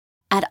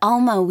At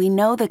Alma, we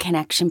know the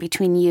connection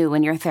between you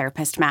and your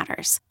therapist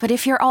matters. But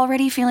if you're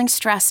already feeling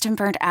stressed and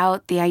burnt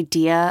out, the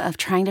idea of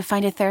trying to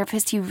find a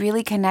therapist you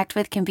really connect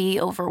with can be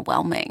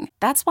overwhelming.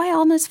 That's why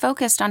Alma's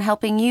focused on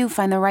helping you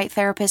find the right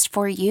therapist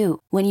for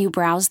you. When you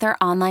browse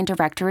their online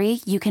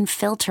directory, you can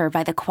filter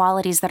by the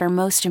qualities that are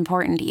most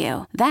important to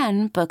you.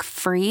 Then book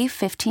free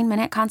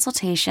 15-minute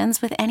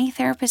consultations with any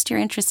therapist you're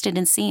interested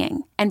in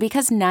seeing. And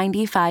because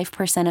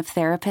 95% of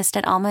therapists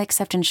at Alma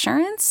accept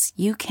insurance,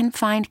 you can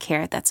find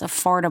care that's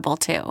affordable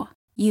too.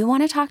 You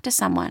want to talk to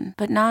someone,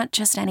 but not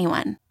just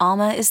anyone.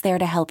 Alma is there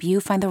to help you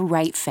find the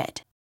right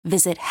fit.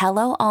 Visit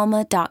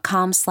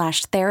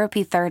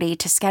helloalma.com/therapy30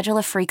 to schedule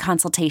a free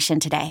consultation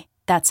today.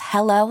 That's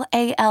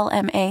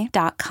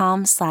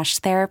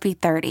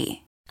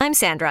helloalma.com/therapy30. I'm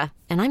Sandra,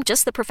 and I'm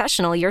just the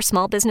professional your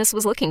small business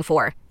was looking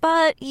for.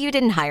 But you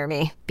didn't hire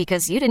me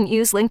because you didn't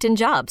use LinkedIn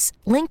Jobs.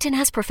 LinkedIn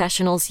has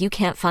professionals you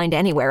can't find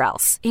anywhere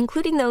else,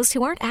 including those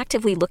who aren't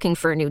actively looking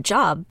for a new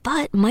job,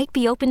 but might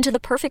be open to the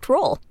perfect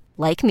role,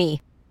 like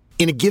me.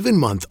 In a given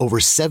month, over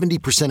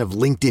 70% of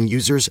LinkedIn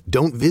users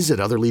don't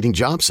visit other leading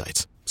job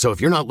sites. So if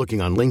you're not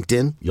looking on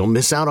LinkedIn, you'll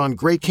miss out on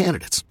great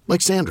candidates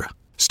like Sandra.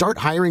 Start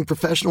hiring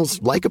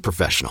professionals like a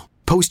professional.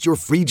 Post your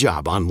free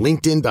job on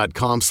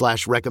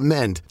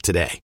linkedin.com/recommend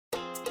today.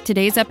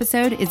 Today's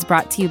episode is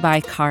brought to you by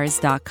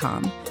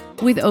Cars.com.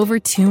 With over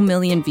 2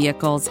 million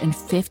vehicles and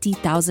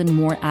 50,000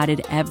 more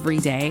added every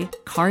day,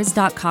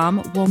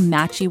 Cars.com will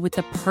match you with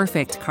the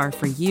perfect car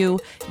for you,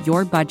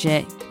 your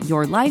budget,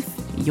 your life,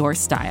 your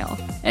style.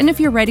 And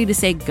if you're ready to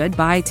say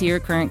goodbye to your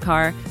current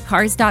car,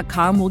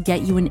 Cars.com will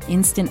get you an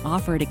instant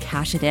offer to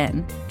cash it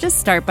in. Just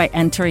start by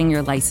entering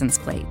your license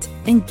plate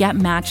and get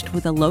matched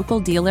with a local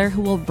dealer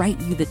who will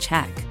write you the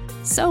check.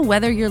 So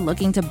whether you're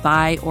looking to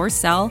buy or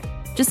sell,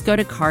 just go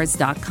to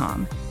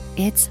Cars.com.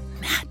 It's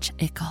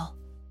magical.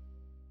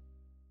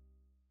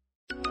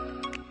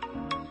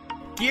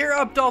 Gear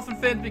up, Dolphin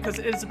fans, because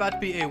it is about to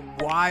be a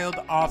wild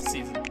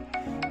offseason.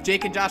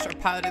 Jake and Josh are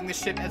piloting the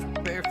ship as we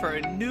prepare for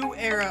a new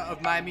era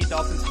of Miami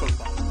Dolphins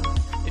football.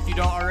 If you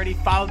don't already,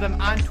 follow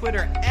them on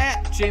Twitter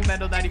at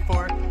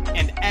jmendel94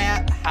 and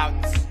at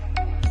House.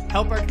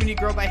 Help our community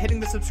grow by hitting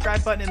the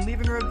subscribe button and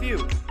leaving a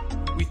review.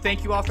 We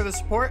thank you all for the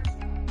support.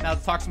 Now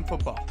let's talk some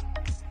football.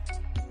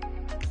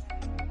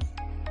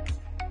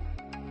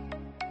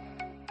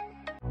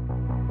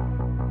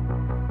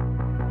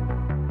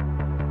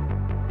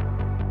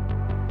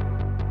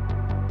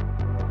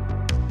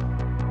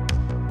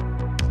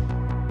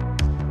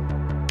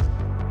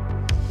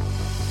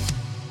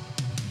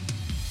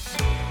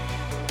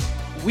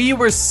 We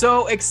were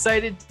so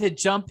excited to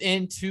jump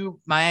into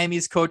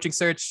Miami's coaching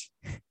search.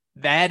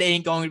 That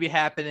ain't going to be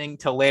happening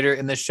till later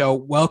in the show.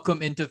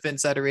 Welcome into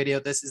phinSLIDERS Radio.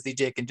 This is the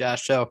Jake and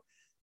Josh show.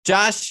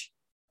 Josh,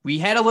 we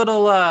had a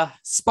little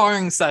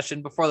sparring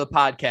session before the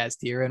podcast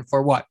here. And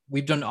for what?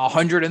 We've done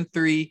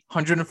 103,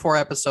 104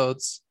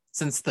 episodes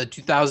since the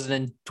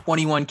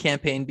 2021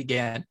 campaign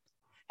began.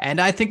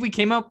 And I think we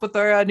came up with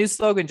our new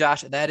slogan,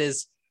 Josh, and that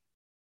is,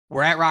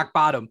 we're at rock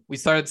bottom. We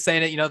started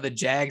saying it, the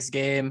Jags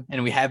game,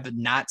 and we have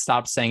not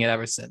stopped saying it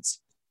ever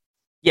since.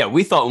 Yeah,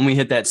 we thought when we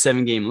hit that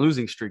 7-game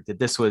losing streak that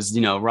this was,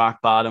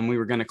 rock bottom. We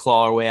were going to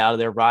claw our way out of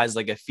there, rise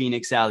like a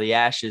phoenix out of the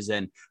ashes.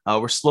 And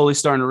we're slowly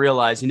starting to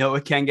realize,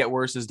 it can get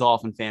worse as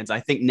Dolphin fans. I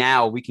think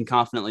now we can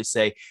confidently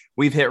say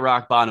we've hit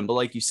rock bottom. But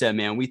like you said,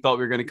 man, we thought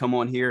we were going to come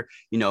on here,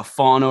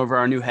 fawn over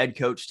our new head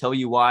coach, tell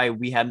you why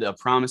we had a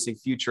promising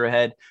future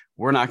ahead.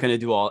 We're not going to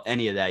do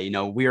any of that.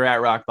 We're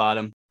at rock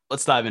bottom.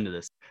 Let's dive into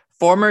this.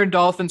 Former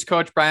Dolphins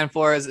coach Brian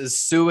Flores is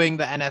suing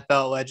the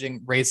NFL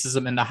alleging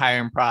racism in the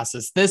hiring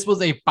process. This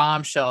was a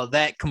bombshell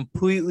that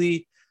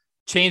completely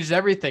changed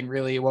everything,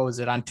 really. What was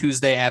it, on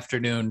Tuesday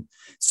afternoon?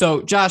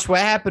 So, Josh, what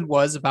happened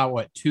was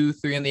about 2,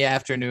 3 in the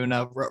afternoon,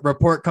 a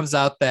report comes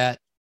out that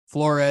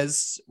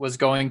Flores was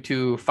going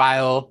to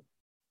file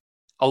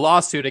a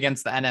lawsuit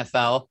against the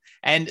NFL.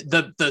 And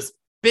the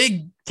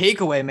big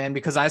takeaway, man,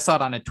 because I saw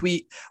it on a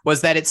tweet,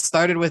 was that it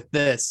started with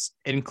this: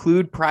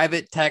 include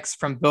private text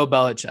from Bill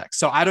Belichick.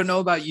 So I don't know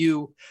about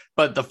you,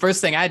 but the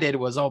first thing I did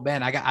was, oh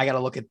man, I got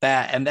to look at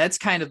that. And that's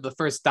kind of the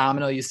first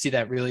domino you see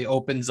that really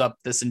opens up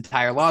this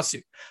entire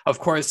lawsuit. Of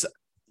course,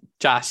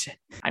 Josh,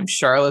 I'm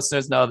sure our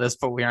listeners know this,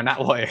 but we are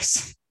not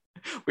lawyers.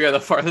 We are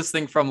the farthest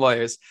thing from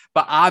lawyers.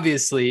 But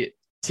obviously,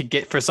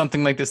 for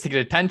something like this to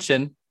get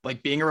attention,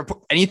 like being a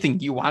report,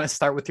 anything, you want to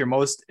start with your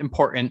most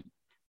important,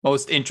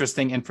 most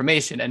interesting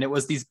information. And it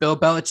was these Bill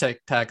Belichick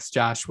texts,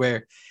 Josh,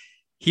 where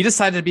he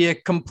decided to be a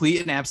complete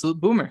and absolute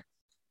boomer.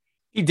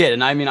 He did.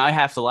 And I mean, I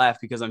have to laugh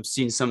because I'm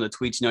seeing some of the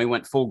tweets. He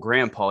went full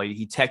grandpa.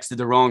 He texted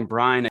the wrong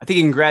Brian. I think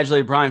he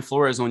congratulated Brian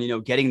Flores on,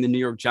 getting the New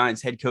York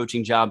Giants head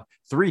coaching job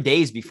 3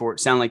 days before it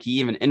sounded like he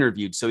even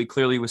interviewed. So he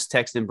clearly was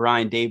texting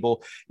Brian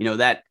Dable.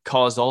 That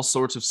caused all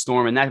sorts of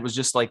storm. And that was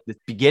just like the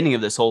beginning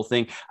of this whole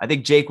thing. I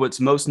think, Jake, what's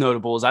most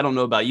notable is, I don't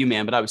know about you,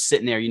 man, but I was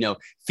sitting there,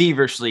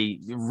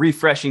 feverishly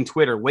refreshing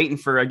Twitter, waiting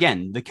for,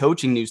 again, the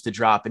coaching news to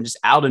drop. And just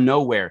out of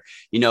nowhere,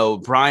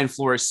 Brian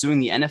Flores suing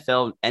the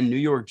NFL and New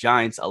York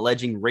Giants,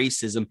 alleging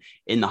racism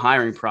in the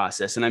hiring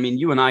process. And I mean,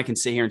 you and I can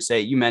sit here and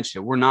say, you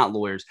mentioned it, we're not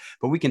lawyers,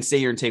 but we can sit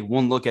here and take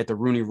one look at the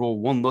Rooney Rule,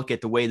 one look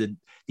at the way that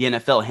the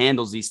NFL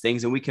handles these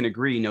things, and we can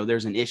agree,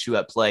 there's an issue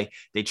at play.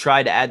 They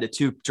tried to add the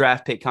 2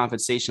 draft pick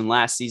compensation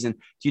last season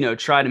to,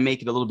 try to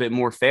make it a little bit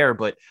more fair,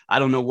 but I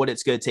don't know what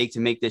it's going to take to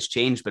make this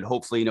change. But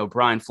hopefully,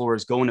 Brian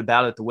Flores going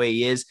about it the way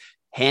he is,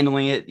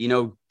 handling it,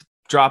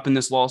 dropping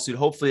this lawsuit.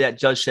 Hopefully that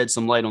does shed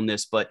some light on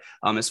this. But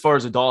as far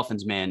as the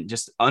Dolphins, man,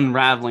 just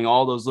unraveling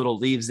all those little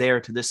leaves there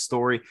to this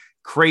story,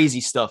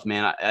 crazy stuff,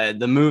 man.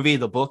 The movie,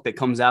 the book that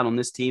comes out on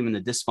this team and the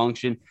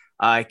dysfunction,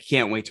 I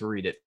can't wait to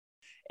read it.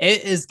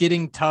 It is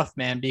getting tough,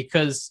 man,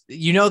 because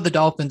the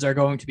Dolphins are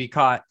going to be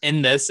caught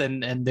in this,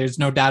 and there's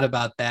no doubt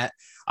about that.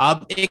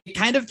 It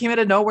kind of came out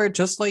of nowhere,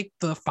 just like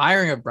the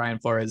firing of Brian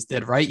Flores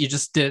did, right? You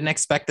just didn't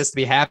expect this to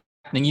be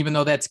happening, even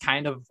though that's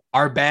kind of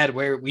our bad,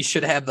 where we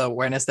should have the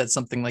awareness that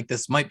something like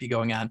this might be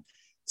going on.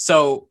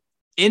 So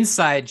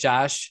inside,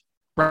 Josh,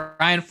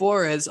 Brian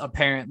Flores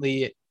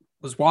apparently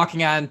was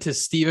walking on to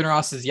Stephen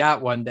Ross's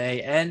yacht one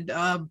day, and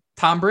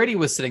Tom Brady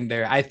was sitting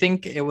there. I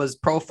think it was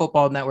Pro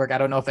Football Network, I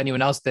don't know if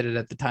anyone else did it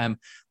at the time,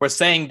 were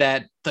saying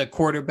that the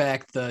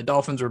quarterback the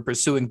Dolphins were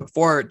pursuing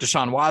before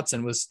Deshaun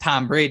Watson was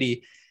Tom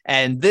Brady.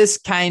 And this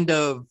kind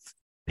of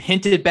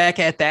hinted back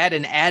at that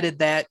and added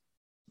that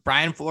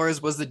Brian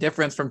Flores was the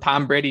difference from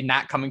Tom Brady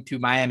not coming to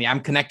Miami. I'm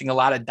connecting a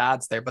lot of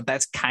dots there, but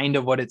that's kind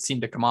of what it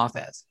seemed to come off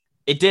as.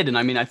 It did. And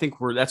I mean, I think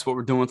that's what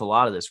we're doing with a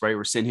lot of this, right?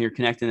 We're sitting here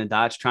connecting the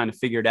dots, trying to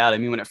figure it out. I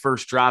mean, when it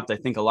first dropped, I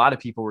think a lot of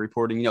people were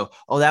reporting,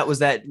 that was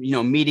that,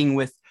 meeting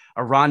with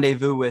a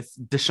rendezvous with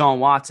Deshaun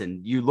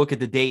Watson. You look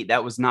at the date,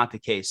 that was not the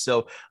case.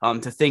 So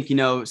to think,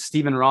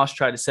 Stephen Ross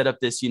tried to set up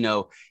this,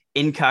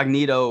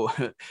 incognito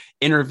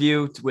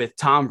interview with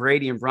Tom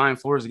Brady and Brian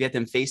Flores to get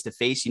them face to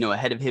face,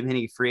 ahead of him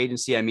hitting free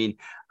agency. I mean,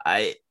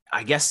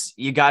 I guess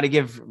you got to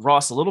give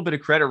Ross a little bit of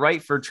credit,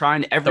 right, for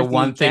trying everything. The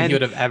one thing he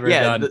would have ever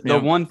done. The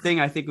one thing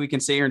I think we can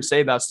sit here and say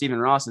about Stephen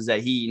Ross is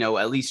that he,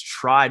 at least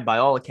tried by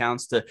all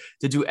accounts to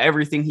do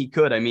everything he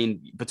could. I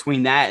mean,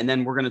 between that and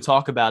then we're going to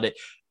talk about it,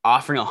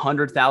 offering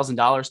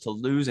 $100,000 to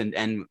lose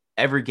and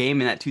every game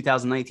in that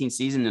 2019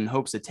 season in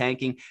hopes of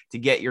tanking to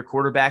get your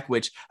quarterback,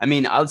 which, I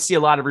mean, I'll see a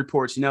lot of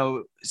reports,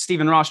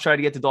 Stephen Ross tried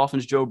to get the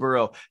Dolphins, Joe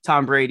Burrow,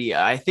 Tom Brady.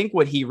 I think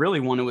what he really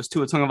wanted was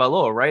Tua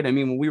Tagovailoa, right? I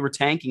mean, when we were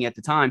tanking at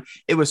the time,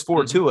 it was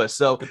for Tua.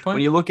 So when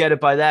you look at it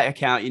by that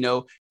account,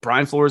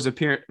 Brian Flores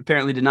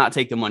apparently did not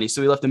take the money.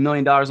 So he left $1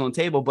 million on the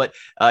table, but,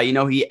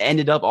 he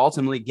ended up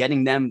ultimately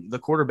getting them the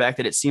quarterback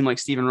that it seemed like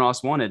Stephen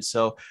Ross wanted.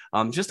 So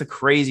just a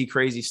crazy,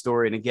 crazy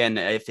story. And again,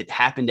 if it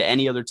happened to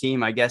any other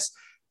team, I guess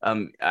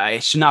I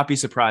should not be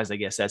surprised. I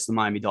guess that's the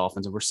Miami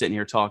Dolphins. And we're sitting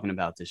here talking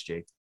about this,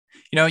 Jake.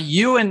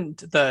 You and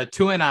the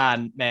two and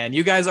on, man,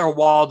 you guys are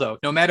Waldo.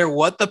 No matter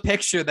what the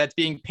picture that's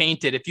being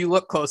painted, if you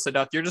look close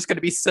enough, you're just going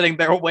to be sitting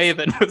there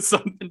waving with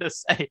something to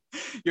say.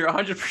 You're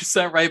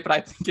 100% right, but I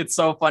think it's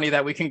so funny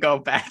that we can go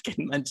back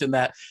and mention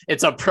that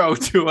it's a pro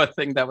Tua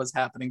thing that was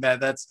happening.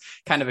 That's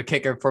kind of a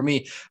kicker for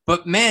me.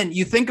 But man,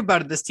 you think about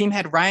it, this team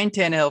had Ryan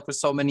Tannehill for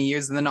so many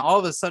years, and then all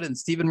of a sudden,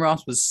 Stephen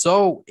Ross was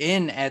so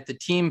in at the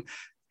team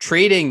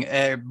trading,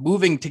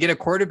 moving to get a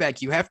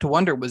quarterback. You have to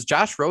wonder, was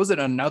Josh Rosen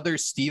another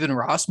Stephen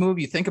Ross move?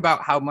 You think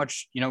about how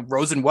much,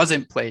 Rosen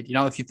wasn't played.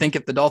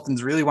 If the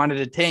Dolphins really wanted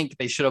to tank,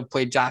 they should have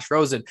played Josh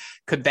Rosen.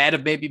 Could that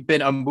have maybe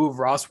been a move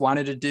Ross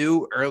wanted to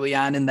do early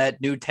on in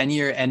that new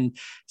tenure and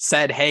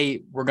said,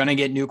 hey, we're going to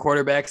get new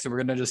quarterbacks and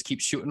we're going to just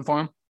keep shooting for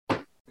him?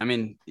 I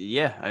mean,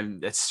 yeah,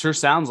 it sure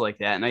sounds like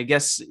that. And I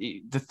guess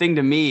the thing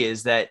to me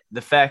is that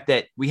the fact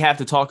that we have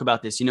to talk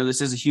about this,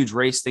 this is a huge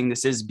race thing.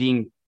 This is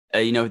being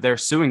they're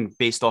suing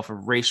based off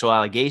of racial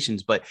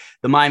allegations, but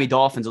the Miami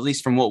Dolphins, at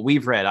least from what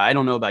we've read, I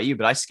don't know about you,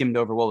 but I skimmed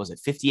over,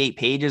 58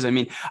 pages. I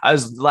mean, I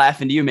was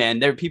laughing to you,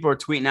 man. People are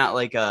tweeting out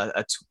like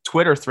a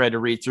Twitter thread to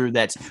read through.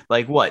 That's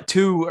like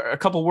a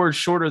couple words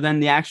shorter than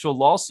the actual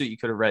lawsuit you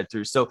could have read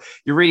through. So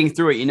you're reading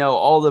through it,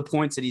 all the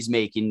points that he's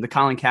making, the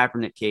Colin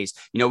Kaepernick case.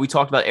 We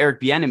talked about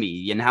Eric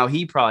Bieniemy and how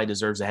he probably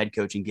deserves a head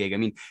coaching gig. I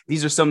mean,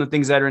 these are some of the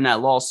things that are in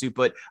that lawsuit,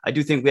 but I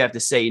do think we have to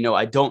say,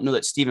 I don't know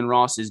that Stephen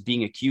Ross is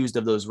being accused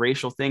of those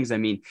racial things. I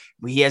mean,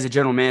 he has a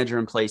general manager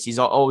in place. He's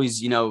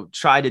always,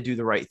 tried to do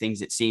the right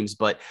things, it seems.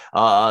 But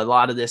a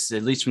lot of this,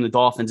 at least from the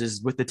Dolphins,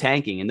 is with the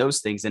tanking and those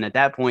things. And at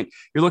that point,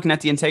 you're looking at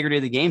the integrity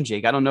of the game,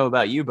 Jake. I don't know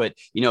about you, but,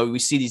 we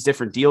see these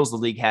different deals the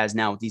league has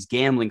now with these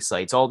gambling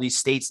sites, all these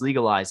states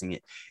legalizing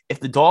it.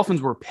 If the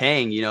Dolphins were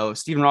paying,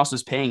 Stephen Ross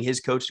was paying his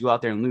coach to go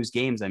out there and lose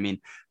games, I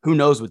mean, who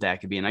knows what that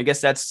could be. And I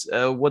guess that's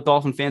what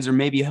Dolphin fans are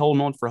maybe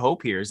holding on for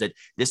hope here, is that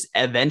this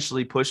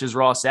eventually pushes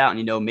Ross out.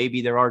 And,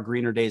 maybe there are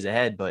greener days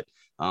ahead, but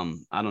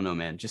I don't know,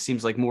 man. It just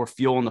seems like more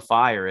fuel in the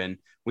fire, and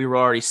we were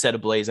already set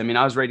ablaze. I mean,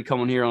 I was ready to come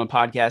on here on a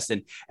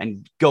podcast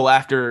and go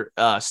after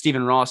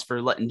Stephen Ross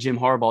for letting Jim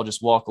Harbaugh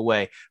just walk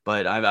away.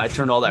 But I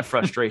turned all that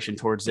frustration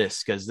towards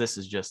this because this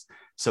is just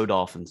so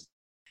Dolphins.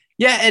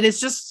 Yeah, and it's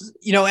just,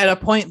 at a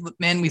point,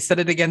 man, we said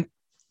it again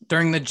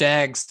during the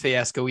Jags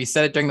fiasco. We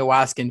said it during the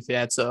Waskin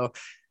fiasco.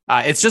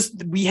 It's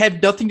just, we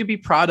have nothing to be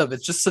proud of.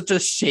 It's just such a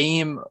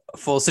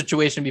shameful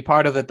situation to be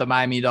part of that the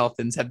Miami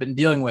Dolphins have been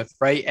dealing with,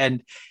 right?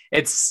 And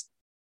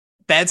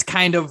that's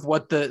kind of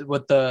what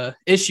the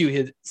issue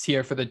is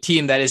here for the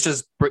team, that is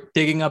just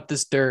digging up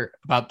this dirt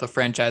about the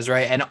franchise,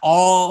 right? And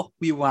all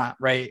we want,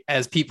 right,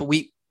 as people,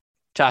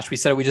 Josh, we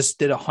said we just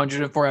did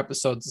 104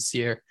 episodes this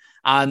year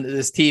on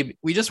this team.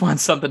 We just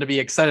want something to be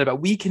excited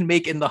about. We can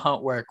make In the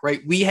Hunt work,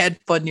 right? We had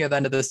fun near the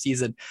end of the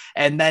season,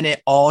 and then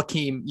it all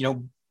came,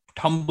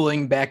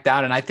 tumbling back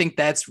down. And I think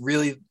that's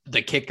really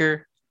the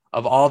kicker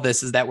of all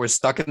this, is that we're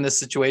stuck in this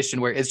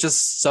situation where it's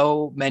just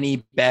so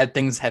many bad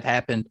things have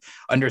happened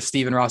under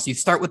Stephen Ross. You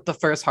start with the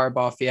first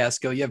Harbaugh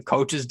fiasco. You have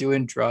coaches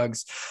doing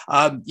drugs.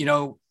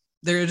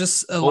 There are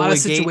just a lot of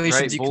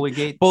situations.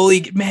 Right?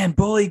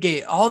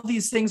 Bullygate. All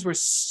these things were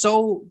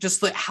so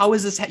just like, how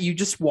is this? You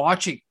just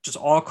watch it just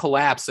all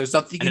collapse. There's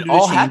nothing you can do. It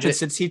all happened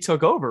since he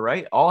took over,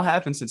 right? All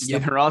happened since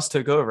Stephen Ross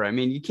took over. I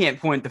mean, you can't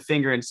point the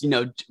finger and,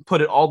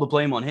 put all the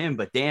blame on him,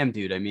 but damn,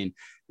 dude, I mean,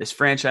 this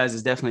franchise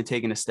is definitely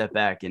taking a step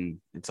back, and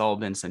it's all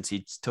been since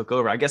he took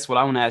over. I guess what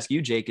I want to ask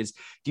you, Jake, is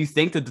do you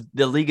think that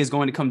the league is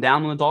going to come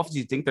down on the Dolphins? Do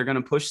you think they're going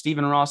to push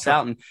Stephen Ross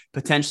out and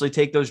potentially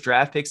take those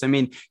draft picks? I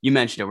mean, you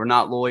mentioned it. We're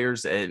not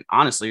lawyers. And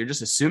honestly, you're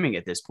just assuming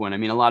at this point. I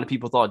mean, a lot of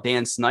people thought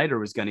Dan Snyder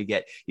was going to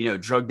get,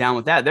 drugged down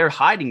with that. They're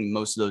hiding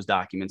most of those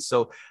documents.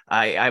 So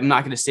I'm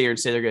not going to sit here and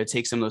say they're going to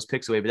take some of those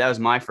picks away, but that was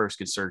my first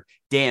concern.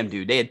 Damn,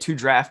 dude, they had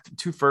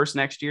two firsts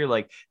next year.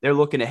 Like, they're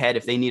looking ahead.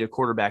 If they need a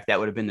quarterback, that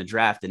would have been the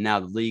draft. And now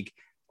the league,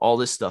 all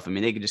this stuff. I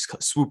mean, they could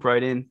just swoop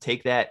right in,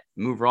 take that,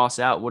 move Ross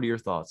out. What are your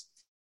thoughts?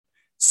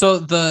 So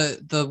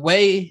the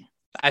way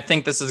I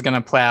think this is going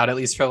to play out, at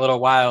least for a little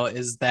while,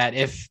 is that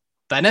if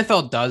the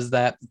NFL does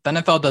that, if the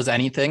NFL does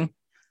anything,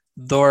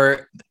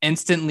 they're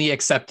instantly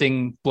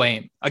accepting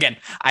blame. Again,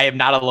 I am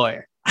not a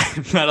lawyer.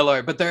 I'm not a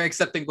lawyer, but they're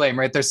accepting blame,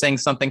 right? They're saying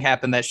something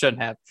happened that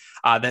shouldn't have.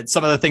 That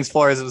some of the things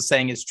Flores was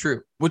saying is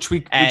true. Which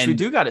we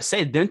do got to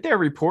say, didn't their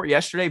report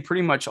yesterday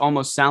pretty much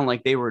almost sound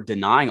like they were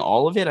denying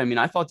all of it? I mean,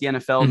 I thought the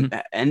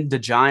NFL and the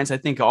Giants, I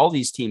think all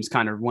these teams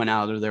kind of went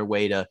out of their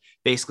way to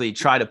basically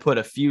try to put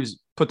the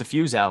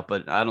fuse out,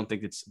 but I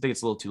think it's a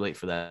little too late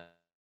for that.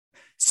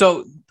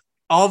 So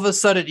all of a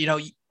sudden,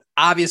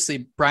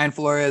 obviously Brian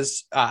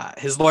Flores,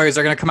 his lawyers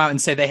are going to come out and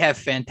say they have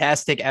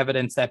fantastic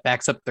evidence that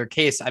backs up their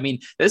case. I mean,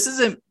 this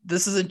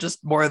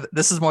is more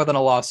than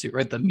a lawsuit,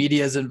 right? The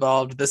media is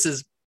involved. This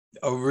is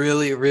a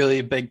really,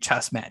 really big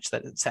chess match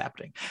that is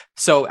happening.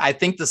 So I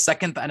think the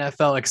second the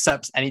NFL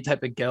accepts any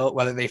type of guilt,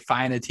 whether they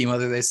fine a team,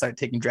 whether they start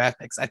taking draft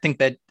picks, I think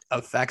that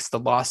affects the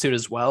lawsuit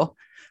as well.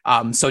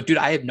 So dude,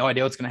 I have no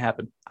idea what's going to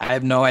happen. I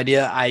have no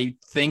idea. I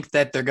think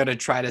that they're going to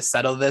try to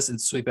settle this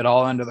and sweep it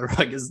all under the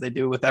rug as they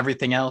do with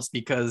everything else,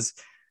 because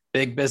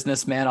big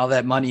business, man, all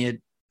that money,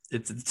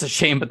 it's a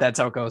shame, but that's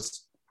how it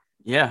goes.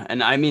 Yeah.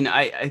 And I mean,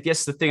 I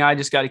guess the thing I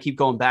just got to keep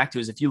going back to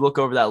is if you look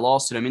over that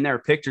lawsuit, I mean, there are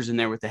pictures in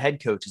there with the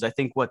head coaches. I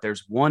think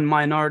there's one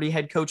minority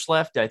head coach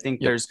left. I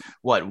think there's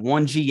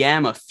one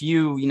GM, a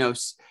few,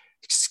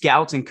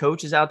 scouts and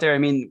coaches out there. I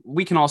mean,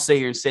 we can all sit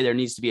here and say there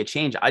needs to be a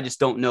change. I just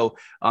don't know,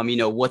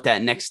 what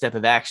that next step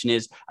of action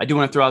is. I do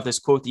want to throw out this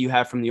quote that you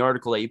have from the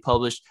article that you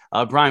published.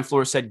 Brian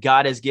Flores said,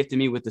 "God has gifted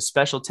me with the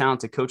special talent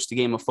to coach the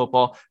game of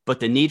football,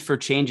 but the need for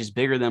change is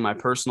bigger than my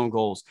personal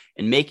goals.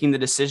 In making the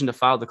decision to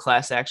file the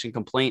class action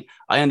complaint,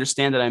 I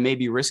understand that I may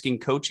be risking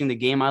coaching the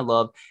game I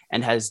love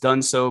and has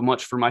done so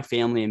much for my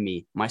family and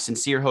me. My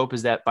sincere hope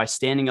is that by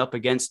standing up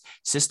against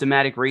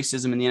systematic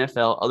racism in the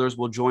NFL, others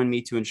will join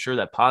me to ensure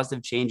that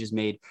positive change is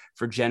made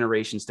for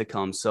generations to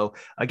come." So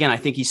again, I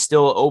think he's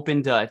still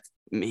open to, I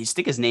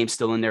think his name's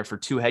still in there for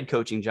 2 head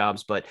coaching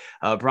jobs, but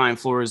Brian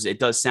Flores, it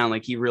does sound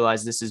like he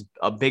realized this is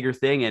a bigger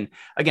thing. And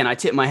again, I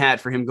tip my hat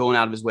for him going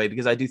out of his way,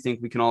 because I do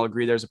think we can all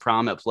agree there's a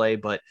problem at play,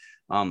 but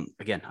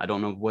again, I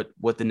don't know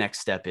what the next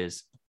step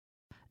is.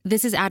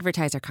 This is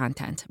advertiser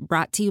content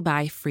brought to you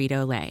by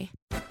Frito-Lay.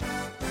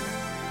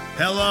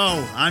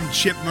 Hello, I'm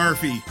Chip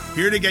Murphy,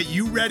 here to get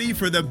you ready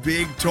for the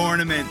big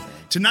tournament.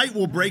 Tonight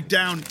we'll break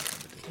down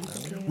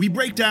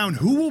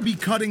who will be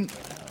cutting.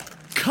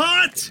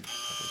 Cut!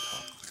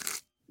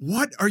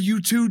 What are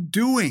you two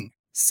doing?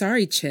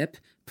 Sorry, Chip.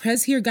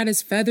 Prez here got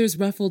his feathers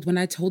ruffled when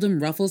I told him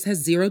Ruffles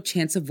has 0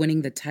 chance of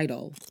winning the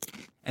title.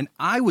 And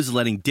I was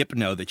letting Dip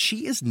know that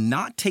she is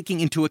not taking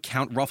into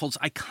account Ruffles'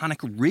 iconic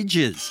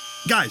ridges.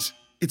 Guys,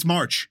 it's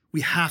March.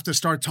 We have to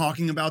start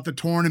talking about the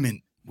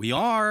tournament. We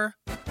are.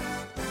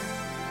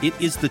 It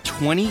is the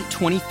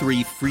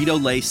 2023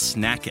 Frito-Lay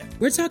Snack It.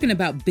 We're talking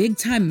about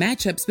big-time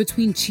matchups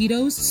between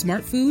Cheetos,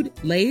 Smart Food,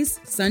 Lay's,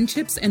 Sun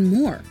Chips, and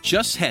more.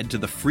 Just head to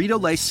the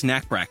Frito-Lay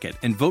Snack Bracket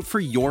and vote for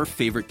your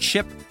favorite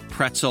chip,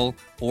 pretzel,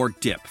 or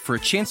dip for a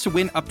chance to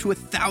win up to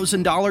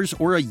 $1,000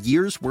 or a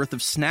year's worth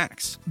of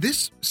snacks.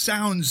 This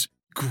sounds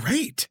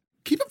great.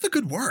 Keep up the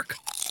good work.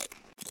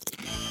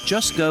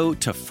 Just go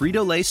to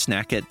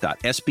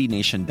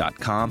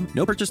fritolaysnacket.sbnation.com.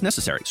 No purchase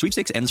necessary.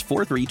 Sweepstakes ends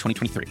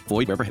 4/3/2023.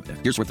 Void where prohibited.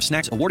 Here's worth of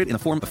snacks awarded in the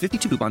form of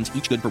 52 coupons,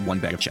 each good for one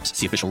bag of chips.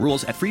 See official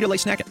rules at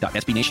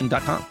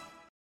fritolaysnacket.sbnation.com.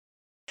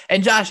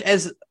 And Josh,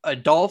 as a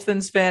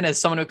Dolphins fan, as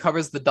someone who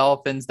covers the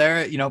Dolphins,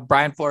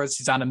 Brian Flores,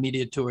 he's on a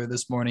media tour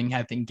this morning,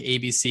 I think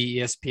ABC,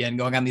 ESPN,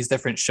 going on these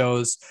different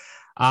shows.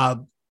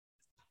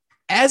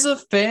 As a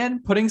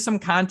fan, putting some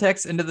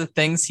context into the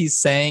things he's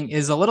saying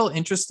is a little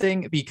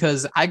interesting,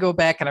 because I go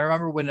back and I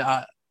remember when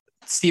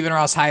Stephen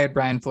Ross hired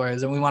Brian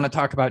Flores, and we want to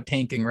talk about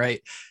tanking,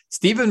 right?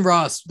 Stephen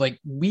Ross,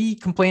 we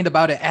complained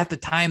about it at the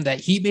time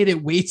that he made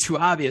it way too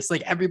obvious.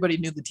 Everybody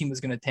knew the team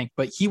was going to tank,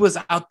 but he was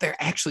out there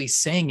actually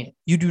saying it.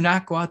 You do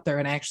not go out there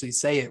and actually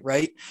say it,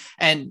 right?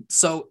 And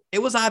so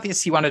it was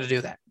obvious he wanted to do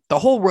that. The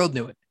whole world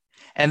knew it.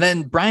 And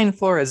then Brian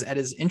Flores at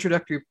his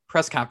introductory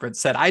press conference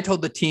said, I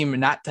told the team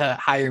not to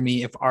hire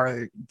me if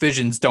our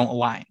visions don't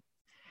align.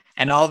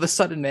 And all of a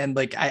sudden, man,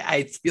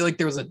 I feel like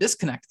there was a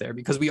disconnect there,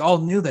 because we all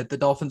knew that the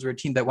Dolphins were a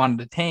team that wanted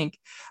to tank.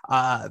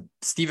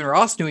 Stephen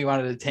Ross knew he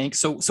wanted to tank.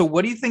 So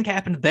what do you think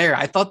happened there?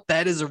 I thought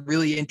that is a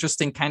really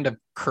interesting kind of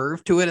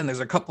curve to it. And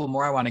there's a couple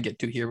more I want to get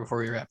to here before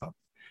we wrap up.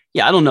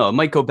 Yeah, I don't know. It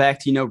might go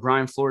back to,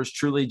 Brian Flores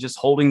truly just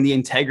holding the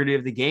integrity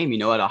of the game,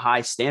 at a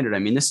high standard. I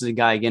mean, this is a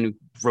guy, again, who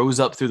rose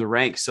up through the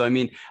ranks. So, I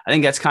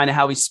think that's kind of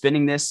how he's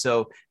spinning this.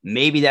 So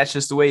maybe that's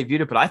just the way he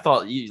viewed it. But I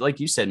thought, like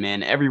you said,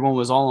 man, everyone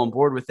was all on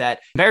board with that.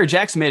 Barry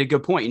Jackson made a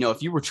good point.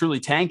 If you were truly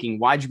tanking,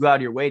 why'd you go out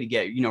of your way to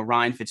get,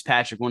 Ryan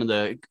Fitzpatrick, one of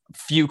the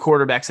few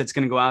quarterbacks that's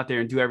going to go out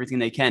there and do everything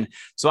they can?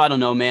 So I don't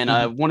know,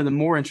 man. One of the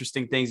more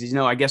interesting things is,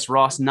 I guess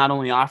Ross not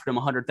only offered him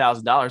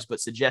 $100,000,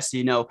 but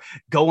suggested,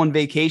 go on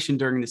vacation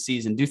during the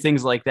season, do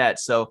things like that.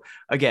 So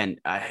again,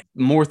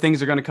 more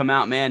things are going to come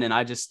out, man. And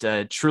I just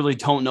truly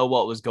don't know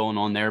what was going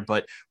on there.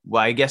 But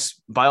I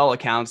guess by all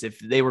accounts, if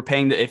they were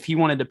if he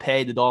wanted to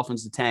pay the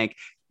Dolphins to tank,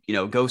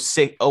 go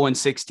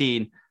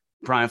 0-16,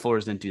 Brian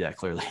Flores didn't do that,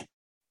 clearly.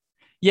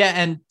 Yeah.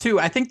 And two,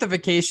 I think the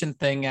vacation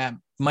thing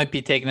might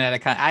be taken into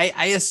account.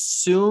 I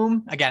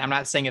assume, again, I'm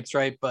not saying it's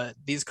right, but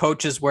these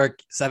coaches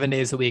work 7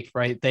 days a week,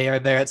 right? They are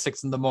there at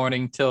 6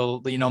 a.m.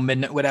 till,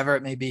 midnight, whatever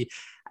it may be.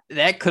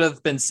 That could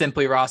have been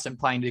simply Ross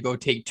implying to go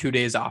take 2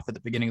 days off at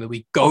the beginning of the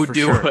week. Go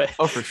do it.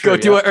 Oh, for sure.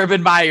 Go do what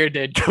Urban Meyer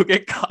did. Go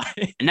get caught.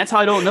 And that's how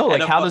I don't know.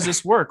 How does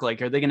this work? Are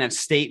they going to have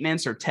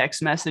statements or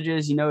text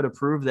messages, to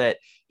prove that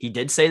he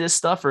did say this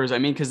stuff? Or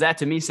because that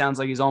to me sounds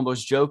like he's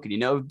almost joking,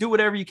 do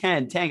whatever you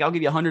can. Tank, I'll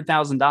give you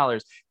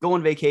 $100,000. Go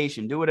on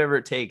vacation. Do whatever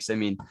it takes.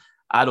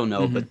 I don't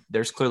know, but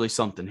there's clearly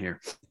something here.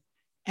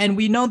 And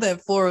we know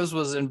that Flores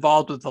was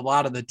involved with a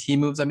lot of the team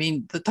moves.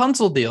 The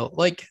Tunsil deal,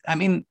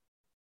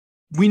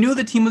 we knew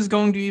the team was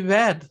going to be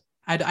bad.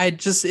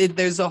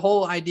 There's a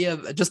whole idea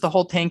of just the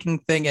whole tanking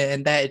thing,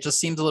 and that it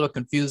just seems a little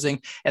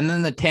confusing. And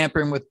then the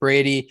tampering with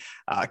Brady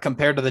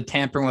compared to the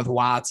tampering with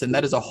Watts, and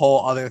that is a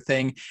whole other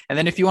thing. And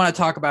then if you want to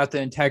talk about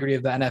the integrity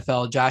of the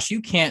NFL, Josh,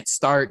 you can't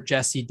start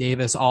Jesse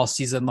Davis all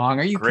season long.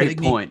 Are you kidding me?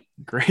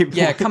 Great point.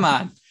 Yeah, come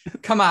on.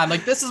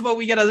 This is what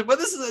we get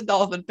this is a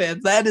Dolphin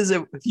fans. That is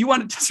it. If you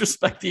want to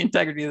disrespect the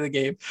integrity of the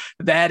game,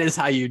 that is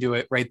how you do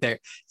it right there.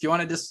 If you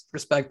want to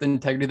disrespect the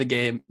integrity of the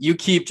game, you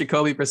keep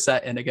Jacoby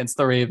Brissett in against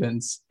the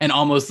Ravens and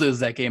almost lose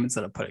that game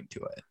instead of putting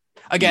to it.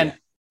 Again,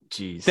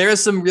 there are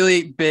some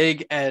really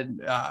big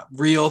and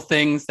real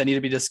things that need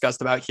to be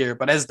discussed about here.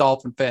 But as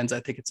Dolphin fans,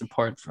 I think it's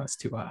important for us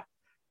to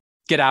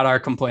get out our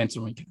complaints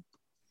when we can.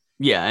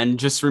 Yeah, and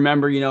just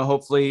remember,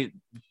 hopefully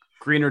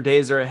greener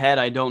days are ahead.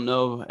 I don't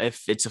know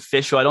if it's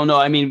official. I don't know.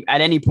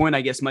 At any point,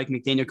 I guess Mike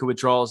McDaniel could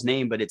withdraw his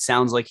name, but it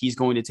sounds like he's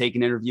going to take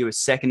a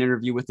second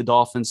interview with the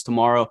Dolphins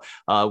tomorrow,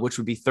 which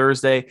would be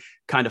Thursday.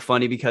 Kind of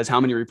funny because how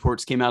many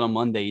reports came out on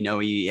Monday?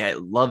 He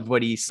loved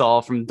what he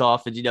saw from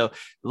Dolphins,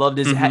 loved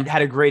his,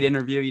 had a great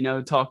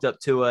interview, talked up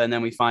to and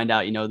then we find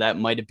out, that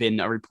might've been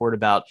a report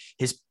about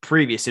his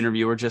previous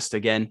interview or just,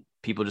 again,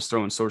 people just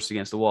throwing sources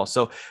against the wall.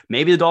 So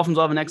maybe the Dolphins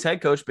will have a next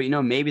head coach, but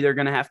maybe they're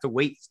going to have to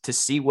wait to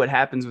see what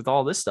happens with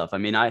all this stuff.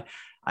 I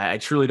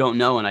truly don't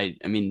know.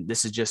 And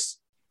this is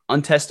just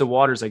untested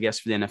waters, I guess,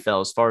 for the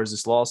NFL as far as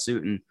this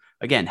lawsuit. And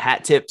again,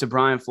 hat tip to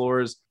Brian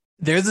Flores.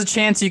 There's a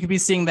chance you could be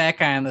seeing that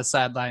guy on the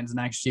sidelines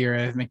next year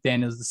if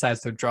McDaniels decides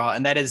to withdraw.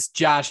 And that is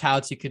Josh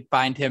Houtz. You could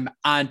find him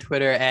on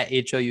Twitter at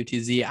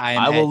HOUTZ.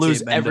 I will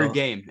lose every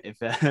game. If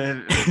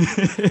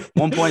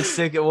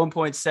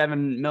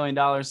 $1.7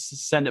 million,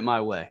 send it my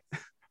way.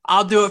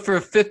 I'll do it for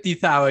a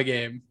 50,000 a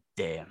game.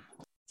 Damn.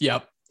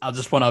 Yep. I'll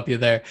just one up you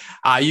there.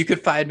 You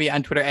could find me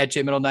on Twitter at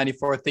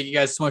JMiddle94. Thank you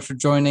guys so much for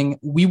joining.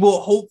 We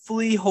will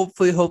hopefully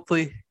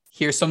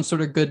hear some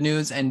sort of good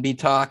news and be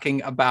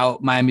talking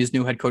about Miami's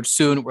new head coach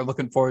soon. We're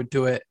looking forward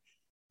to it.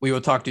 We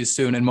will talk to you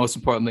soon. And most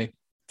importantly,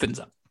 fins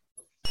up.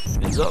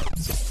 Fins up.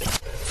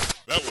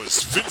 That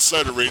was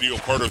phinSLIDER Radio,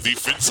 part of the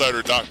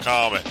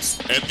phinSLIDER.com and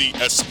the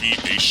SB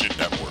Nation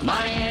Network.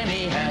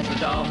 Miami has the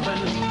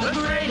Dolphins, the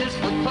greatest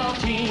football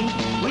team.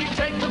 We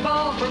take the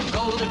ball from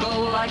goal to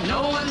goal like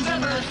no one's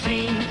ever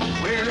seen.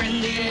 We're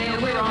in the air,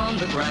 we're on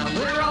the ground,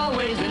 we're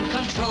always in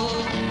control.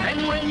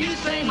 And when you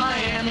say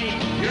Miami,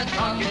 you're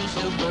talking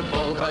Super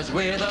Bowl, 'cause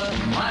we're the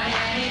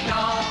Miami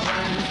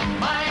Dolphins.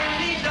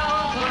 Miami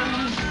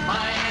Dolphins.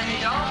 Miami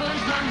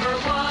Dolphins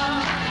 #1.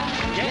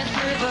 Yes,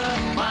 we're the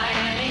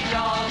Miami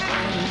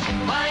Dolphins.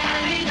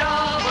 Miami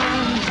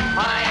Dolphins.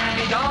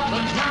 Miami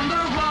Dolphins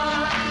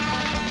 #1.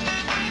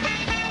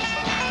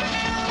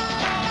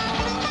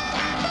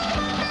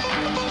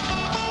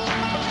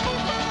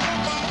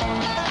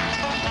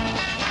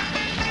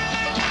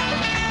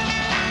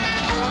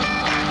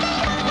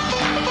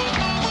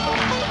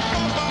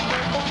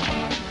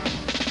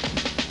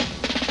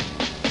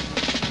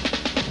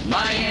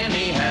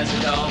 Miami has a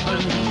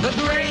Dolphin, the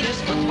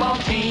greatest football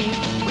team.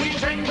 We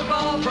take the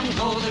ball from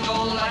goal to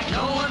goal like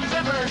no one's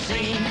ever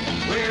seen.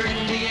 We're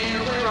in the air,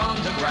 we're on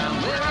the ground,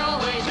 we're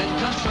always in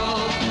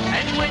control.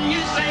 And when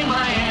you say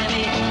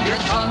Miami,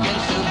 you're talking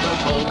Super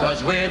Bowl,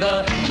 'cause we're the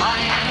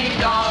Miami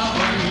Dolphins.